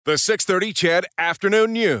The 6:30 CHED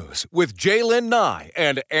Afternoon News with Jaylen Nye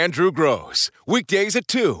and Andrew Gross. Weekdays at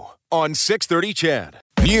 2 on 6:30 CHED.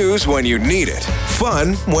 News when you need it.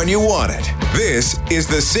 Fun when you want it. This is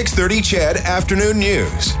the 6:30 CHED Afternoon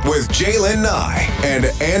News with Jaylen Nye and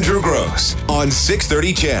Andrew Gross on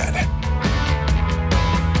 6:30 CHED.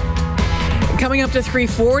 Coming up to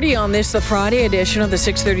 3:40 on this, the Friday edition of the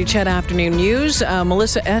 6:30 CHED Afternoon News.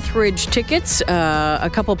 Melissa Etheridge tickets,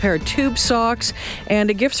 a couple pair of tube socks,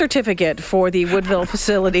 and a gift certificate for the Woodville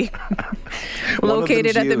facility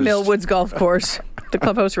located at the Millwoods Golf Course, the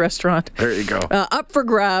Clubhouse Restaurant. There you go. Up for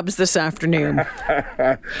grabs this afternoon.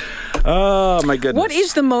 Oh, my goodness. What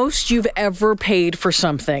is the most you've ever paid for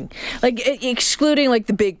something? Like, excluding like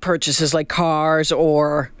the big purchases like cars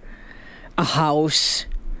or a house.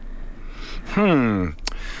 I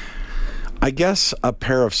guess a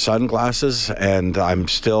pair of sunglasses, and I'm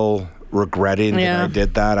still regretting that I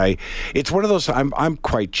did that. It's one of those. I'm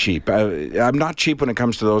quite cheap. I'm not cheap when it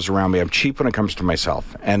comes to those around me. I'm cheap when it comes to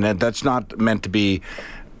myself, and that's not meant to be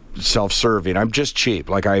self-serving. I'm just cheap.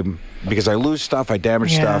 Because I lose stuff, I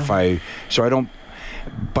damage stuff. So I don't.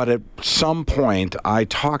 But at some point, I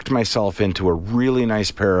talked myself into a really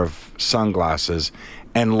nice pair of sunglasses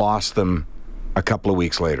and lost them a couple of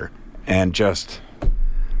weeks later. And just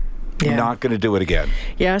not going to do it again.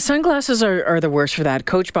 Yeah, sunglasses are the worst for that.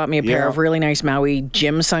 Coach bought me a pair of really nice Maui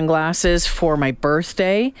gym sunglasses for my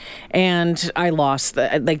birthday, and I lost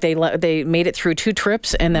they made it through 2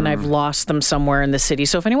 trips, and then I've lost them somewhere in the city.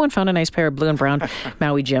 So if anyone found a nice pair of blue and brown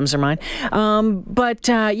Maui gyms, are mine.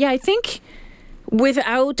 I think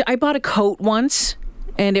I bought a coat once,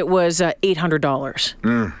 and it was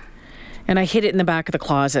 $800. And I hid it in the back of the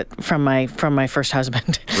closet from my first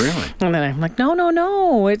husband. Really? And then I'm like,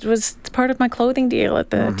 no. It was part of my clothing deal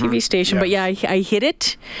at the TV station. Yes. But yeah, I hid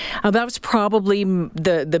it. That was probably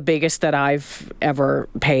the biggest that I've ever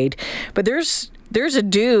paid. But there's a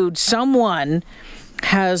dude, someone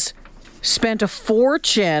has spent a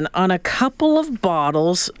fortune on a couple of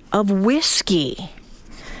bottles of whiskey.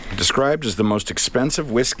 Described as the most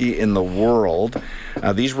expensive whiskey in the world.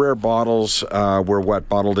 These rare bottles were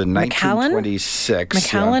bottled in 1926.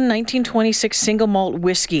 Macallan 1926 single malt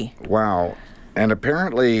whiskey. Wow. And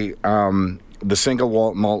apparently the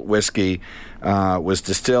single malt whiskey was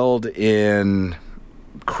distilled in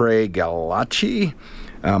Craigellachie,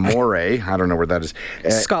 Moray. I don't know where that is.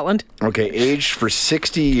 Scotland. Okay, aged for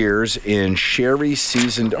 60 years in sherry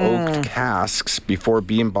seasoned oak casks before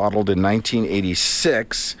being bottled in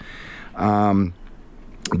 1986.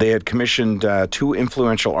 They had commissioned 2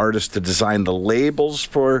 influential artists to design the labels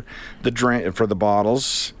for the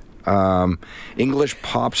bottles. English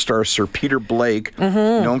pop star Sir Peter Blake,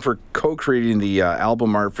 known for co-creating the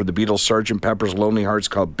album art for the Beatles' Sgt. Pepper's Lonely Hearts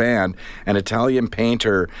Club Band, and Italian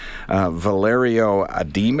painter Valerio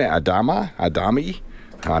Adami. I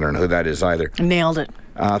don't know who that is either. Nailed it.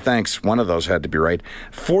 Thanks. One of those had to be right.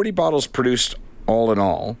 40 bottles produced all in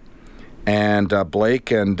all. And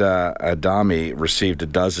Blake and Adami received a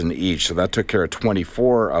dozen each, so that took care of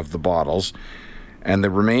 24 of the bottles. And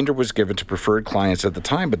the remainder was given to preferred clients at the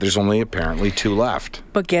time, but there's only apparently 2 left.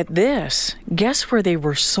 But get this. Guess where they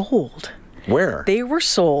were sold? Where? They were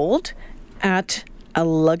sold at a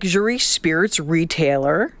luxury spirits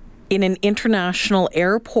retailer in an international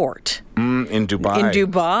airport. In Dubai. In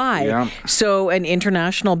Dubai. Yeah. So an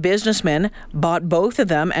international businessman bought both of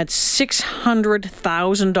them at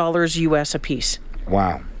 $600,000 US a piece.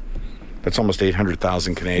 Wow. That's almost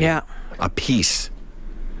 800,000 Canadian. Yeah. A piece.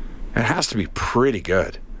 It has to be pretty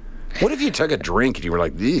good. What if you took a drink and you were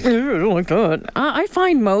like, "Ew, I don't like that." I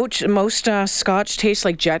find most Scotch tastes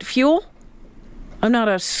like jet fuel. I'm not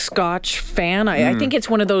a Scotch fan. I think it's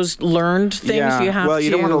one of those learned things you have to... Well,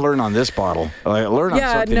 you don't want to learn on this bottle. Learn on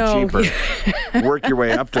something cheaper. Work your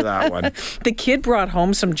way up to that one. The kid brought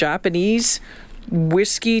home some Japanese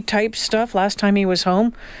whiskey type stuff last time he was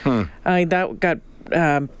home. That got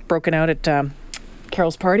broken out at...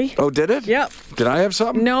 Carol's party. Oh, did it? Yep. Did I have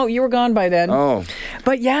something? No, you were gone by then. Oh.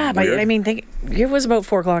 But yeah, it was about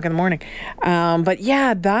 4 o'clock in the morning. I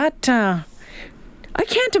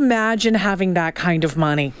can't imagine having that kind of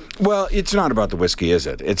money. Well, it's not about the whiskey, is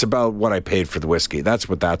it? It's about what I paid for the whiskey. That's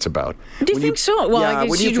what that's about. Do you think so? Well, I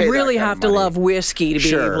guess you'd really have to love whiskey to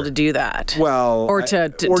be able to do that. Well, or to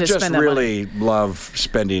just spend that really money. Love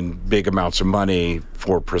spending big amounts of money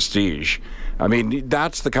for prestige. I mean,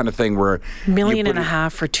 that's the kind of thing where... $1.5 million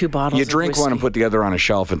for 2 bottles You drink one and put the other on a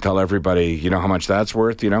shelf and tell everybody, you know how much that's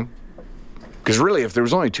worth, you know? Because really, if there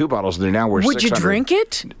was only 2 bottles, they're now worth $600. Would you drink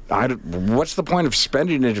it? What's the point of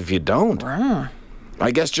spending it if you don't? I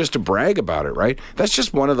guess just to brag about it, right? That's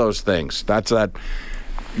just one of those things.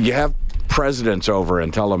 You have presidents over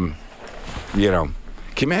and tell them, you know,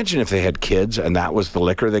 can you imagine if they had kids and that was the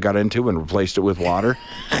liquor they got into and replaced it with water?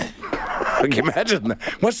 Can you imagine that?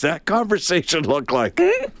 What's that conversation look like?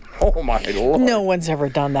 Oh, my Lord. No one's ever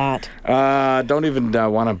done that. Don't even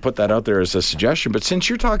want to put that out there as a suggestion. But since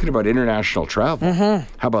you're talking about international travel,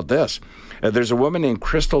 how about this? There's a woman named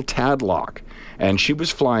Crystal Tadlock, and she was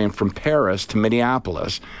flying from Paris to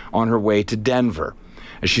Minneapolis on her way to Denver.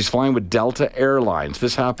 And she's flying with Delta Airlines.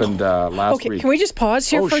 This happened last week. Can we just pause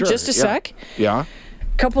here for sure. just a sec? Yeah.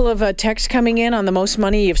 Couple of texts coming in on the most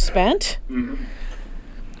money you've spent.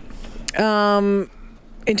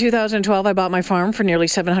 In 2012, I bought my farm for nearly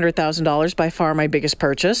 $700,000, by far my biggest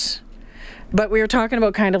purchase. But we were talking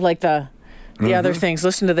about kind of like the other things.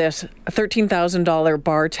 Listen to this. A $13,000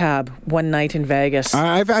 bar tab one night in Vegas.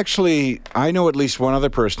 I know at least one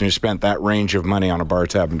other person who spent that range of money on a bar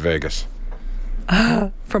tab in Vegas.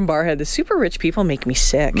 From Barhead. The super rich people make me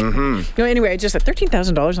sick. Anyway, just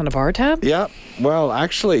 $13,000 on a bar tab? Yeah. Well,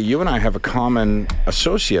 actually, you and I have a common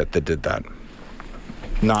associate that did that.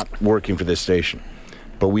 Not working for this station,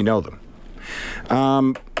 but we know them.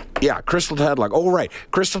 Crystal Tadlock. Oh, right.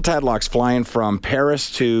 Crystal Tadlock's flying from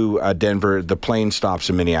Paris to Denver. The plane stops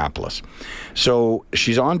in Minneapolis. So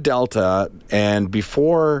she's on Delta, and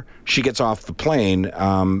before she gets off the plane,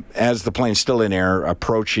 as the plane's still in air,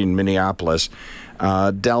 approaching Minneapolis,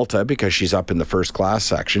 Delta, because she's up in the first class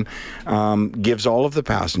section, gives all of the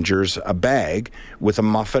passengers a bag with a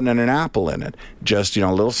muffin and an apple in it. Just, a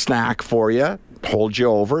little snack for you. Hold you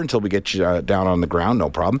over until we get you down on the ground, no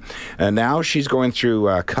problem. And now she's going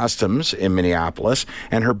through customs in Minneapolis,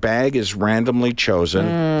 and her bag is randomly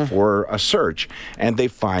chosen for a search, and they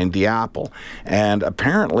find the apple. And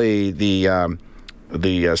apparently the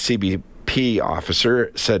CBP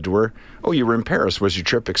officer said to her, "Oh, you were in Paris. Was your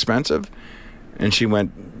trip expensive?" And she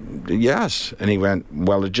went, "Yes." And he went,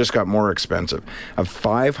 "Well, it just got more expensive. A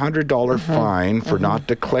 $500 fine for not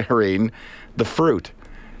declaring the fruit."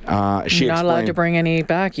 She not allowed to bring any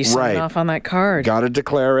back. You sign off on that card. Got to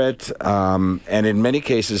declare it. And in many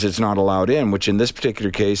cases, it's not allowed in, which in this particular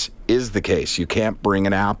case is the case. You can't bring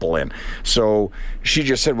an apple in. So she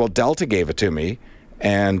just said, "Well, Delta gave it to me."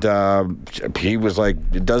 And he was like,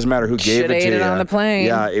 "It doesn't matter who gave it to you. Should ate it on the plane."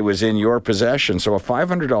 Yeah, it was in your possession. So a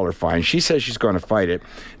 $500 fine. She says she's going to fight it.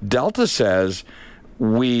 Delta says,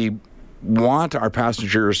 we want our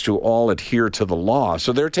passengers to all adhere to the law.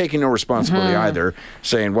 So they're taking no responsibility either,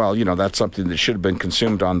 saying, well, that's something that should have been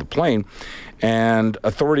consumed on the plane. And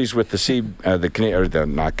authorities with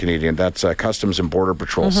Customs and Border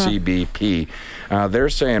Patrol, CBP, they're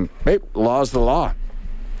saying, hey, law's the law.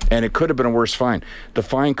 And it could have been a worse fine. The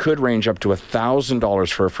fine could range up to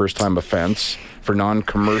 $1,000 for a first-time offense for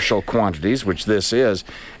non-commercial quantities, which this is.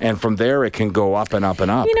 And from there, it can go up and up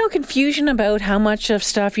and up. Confusion about how much of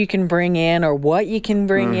stuff you can bring in or what you can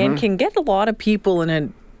bring in can get a lot of people in a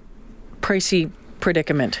pricey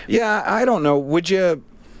predicament. Yeah, I don't know. Would you...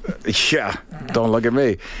 Yeah, don't look at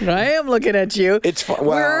me. I am looking at you. It's fun.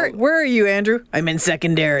 Well, where are you, Andrew? I'm in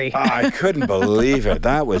secondary. I couldn't believe it.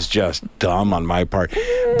 That was just dumb on my part.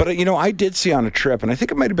 But, I did see on a trip, and I think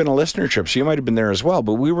it might have been a listener trip, so you might have been there as well,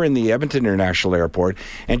 but we were in the Edmonton International Airport,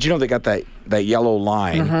 and they got that yellow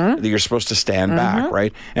line that you're supposed to stand back,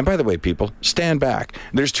 right? And by the way, people, stand back.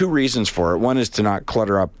 There's two reasons for it. One is to not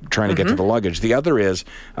clutter up trying to get to the luggage. The other is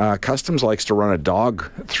Customs likes to run a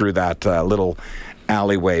dog through that little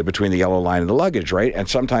alleyway between the yellow line and the luggage, right? And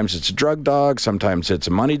sometimes it's a drug dog, sometimes it's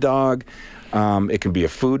a money dog. It can be a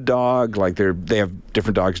food dog. Like they have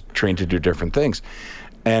different dogs trained to do different things.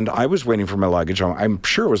 And I was waiting for my luggage. I'm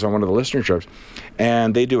sure it was on one of the listener trips.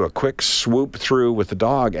 And they do a quick swoop through with the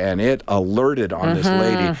dog, and it alerted on this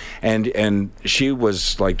lady. And she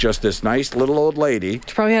was like just this nice little old lady.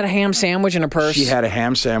 She probably had a ham sandwich in her purse. She had a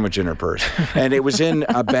ham sandwich in her purse. And it was in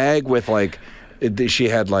a bag with she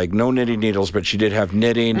had no knitting needles, but she did have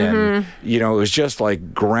knitting, and it was just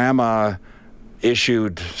like grandma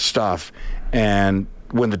issued stuff. And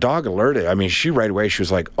when the dog alerted, she right away, she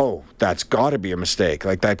was like, "Oh, that's got to be a mistake.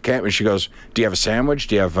 Like that can't." And she goes, "Do you have a sandwich?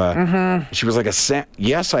 Do you have?" She was like,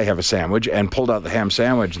 "Yes, I have a sandwich," and pulled out the ham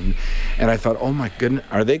sandwich. And I thought, "Oh my goodness,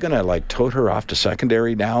 are they going to tote her off to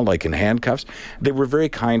secondary now, in handcuffs?" They were very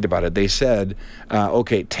kind about it. They said,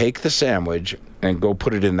 "Okay, take the sandwich and go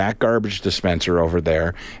put it in that garbage dispenser over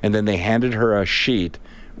there." And then they handed her a sheet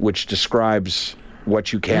which describes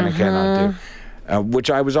what you can and cannot do, which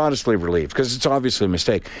I was honestly relieved, because it's obviously a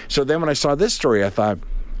mistake. So then when I saw this story, I thought,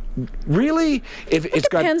 really? It's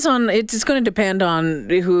going to depend on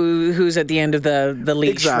who's at the end of the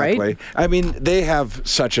leash, exactly. Right? They have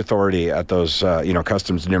such authority at those,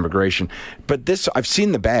 Customs and Immigration. But this, I've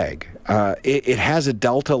seen the bag. It has a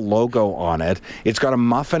Delta logo on it. It's got a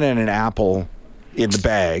muffin and an apple in the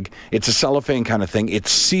bag. It's a cellophane kind of thing.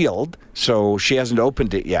 It's sealed, so she hasn't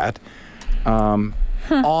opened it yet.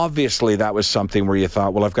 Obviously, that was something where you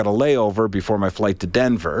thought, well, I've got a layover before my flight to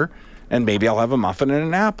Denver, and maybe I'll have a muffin and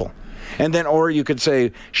an apple. And then, or you could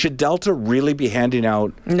say, should Delta really be handing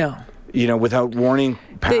out, without warning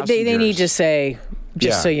passengers? They need to say,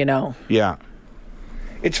 so you know. Yeah.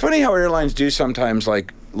 It's funny how airlines do sometimes,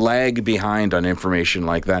 like, lag behind on information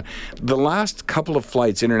like that. The last couple of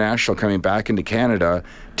flights, international, coming back into Canada,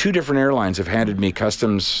 2 different airlines have handed me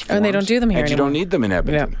customs forms. And they don't do them here anymore. You don't need them in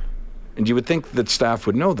Edmonton. Yeah. And you would think that staff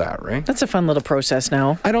would know that, right? That's a fun little process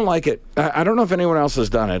now. I don't like it. I don't know if anyone else has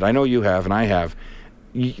done it. I know you have, and I have.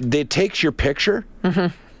 It takes your picture.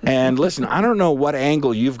 Mm-hmm. And listen, I don't know what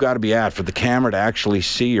angle you've got to be at for the camera to actually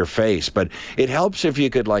see your face, but it helps if you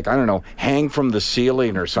could, like, I don't know, hang from the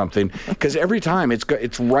ceiling or something, because every time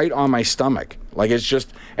it's right on my stomach. Like, it's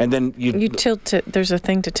just, and then you tilt it. There's a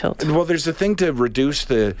thing to tilt. Well, there's a thing to reduce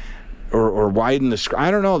the or widen the screen.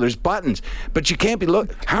 I don't know. There's buttons, but you can't be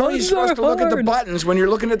how are you supposed to look at the buttons when you're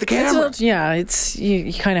looking at the camera?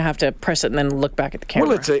 You kind of have to press it and then look back at the camera.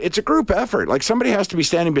 Well, it's a group effort. Like, somebody has to be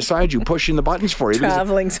standing beside you pushing the buttons for you.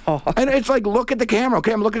 Traveling's hard. And it's like, look at the camera.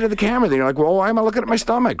 Okay, I'm looking at the camera. Then you're like, well, why am I looking at my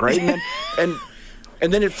stomach, right?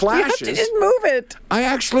 And then it flashes. You have to just move it. I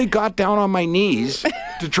actually got down on my knees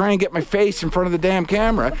to try and get my face in front of the damn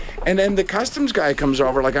camera. And then the customs guy comes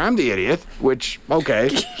over like I'm the idiot, which, okay.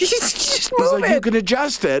 just He's move like, it. you can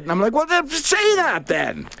adjust it. And I'm like, well, then say that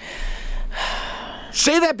then.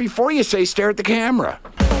 Say that before you say stare at the camera.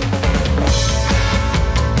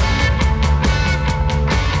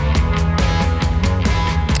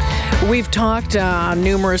 We've talked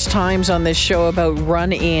numerous times on this show about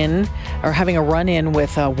having a run-in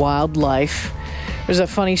with wildlife. There's a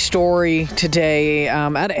funny story today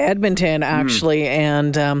out of Edmonton, actually,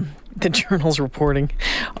 and the Journal's reporting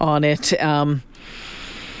on it.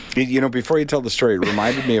 Before you tell the story, it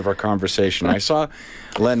reminded me of our conversation. I saw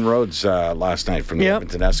Len Rhodes last night from the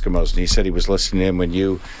Edmonton Eskimos, and he said he was listening in when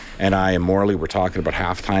you and I and Morley were talking about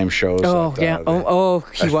halftime shows.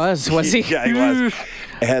 He was he? Yeah, he was.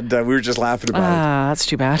 And we were just laughing about it. That's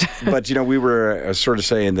too bad. But, we were sort of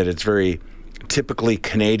saying that it's very typically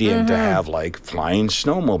Canadian to have, like, flying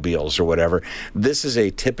snowmobiles or whatever. This is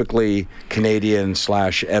a typically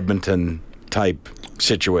Canadian/Edmonton type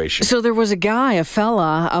situation. So there was a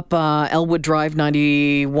fella up Elwood Drive,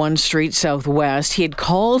 91 Street Southwest. He'd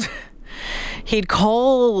called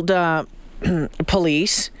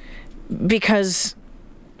police because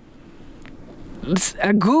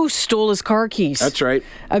a goose stole his car keys. That's right.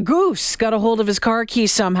 A goose got a hold of his car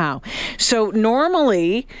keys somehow. So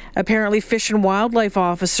normally, apparently, Fish and Wildlife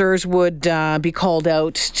officers would be called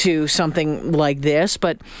out to something like this,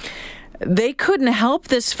 but they couldn't help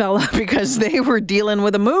this fella because they were dealing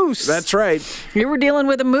with a moose. That's right. You were dealing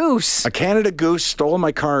with a moose. A Canada goose stole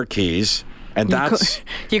my car keys. And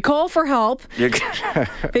you call for help.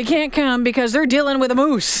 They can't come because they're dealing with a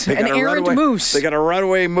moose, an errant moose. They got a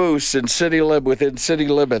runaway moose within city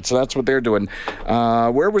limits. So that's what they're doing.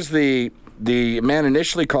 Where was the man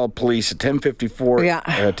initially called police at 10:54? Yeah,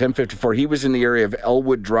 10:54. He was in the area of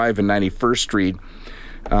Elwood Drive and 91st Street.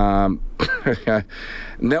 No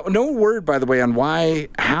word, by the way, on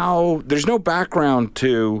how. There's no background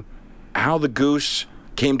to how the goose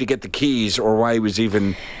came to get the keys or why he was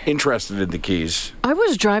even interested in the keys. I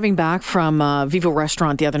was driving back from Vivo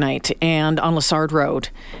Restaurant the other night and on Lessard Road.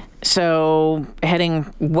 So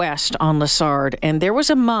heading west on Lessard, and there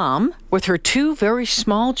was a mom with her 2 very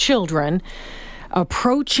small children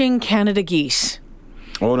approaching Canada geese.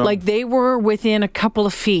 Oh, no. Like they were within a couple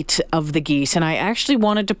of feet of the geese, and I actually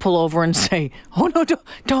wanted to pull over and say, "Oh no,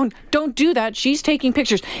 don't do that! She's taking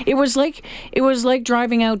pictures." It was like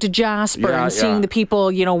driving out to Jasper and seeing the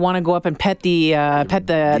people, want to go up and pet the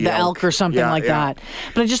elk or something like that.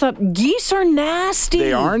 But I just thought geese are nasty.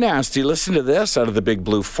 They are nasty. Listen to this out of the big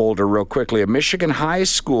blue folder, real quickly. A Michigan high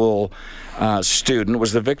school student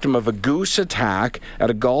was the victim of a goose attack at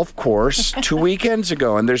a golf course 2 weekends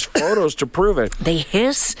ago, and there's photos to prove it. They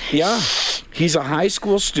hiss? Yeah. He's a high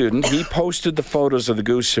school student. He posted the photos of the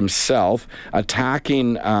goose himself,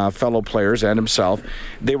 attacking fellow players and himself.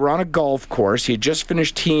 They were on a golf course. He had just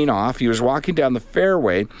finished teeing off. He was walking down the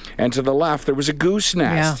fairway, and to the left, there was a goose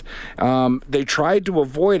nest. Yeah. They tried to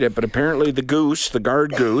avoid it, but apparently the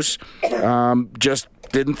guard goose, just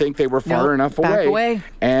didn't think they were far enough away.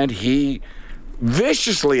 And he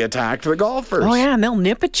viciously attacked the golfers. Oh, yeah, and they'll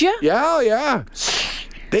nip at you? Yeah.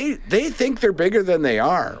 They think they're bigger than they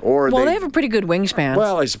are. Well, they have a pretty good wingspan.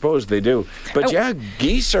 Well, I suppose they do. But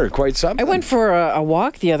geese are quite something. I went for a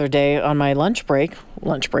walk the other day on my lunch break.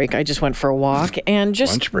 I just went for a walk. And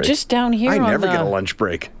just down here I never get a lunch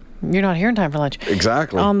break. You're not here in time for lunch.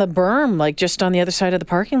 Exactly. On the berm, like just on the other side of the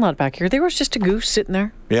parking lot back here, there was just a goose sitting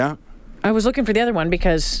there. Yeah. I was looking for the other one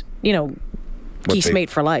because, geese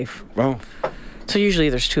mate for life. Well. So usually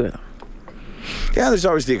there's two of them. Yeah, there's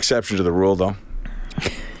always the exception to the rule, though.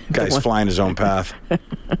 Guy's flying his own path.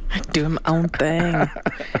 Doing my own thing.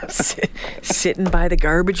 Sitting by the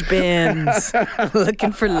garbage bins.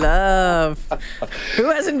 Looking for love. Who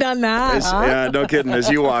hasn't done that? Yeah, no kidding. As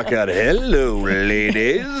you walk out, hello,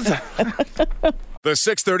 ladies. The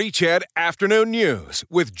 6:30 CHED Afternoon News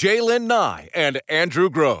with Jaylen Nye and Andrew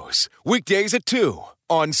Gross. Weekdays at 2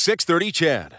 on 6:30 CHED.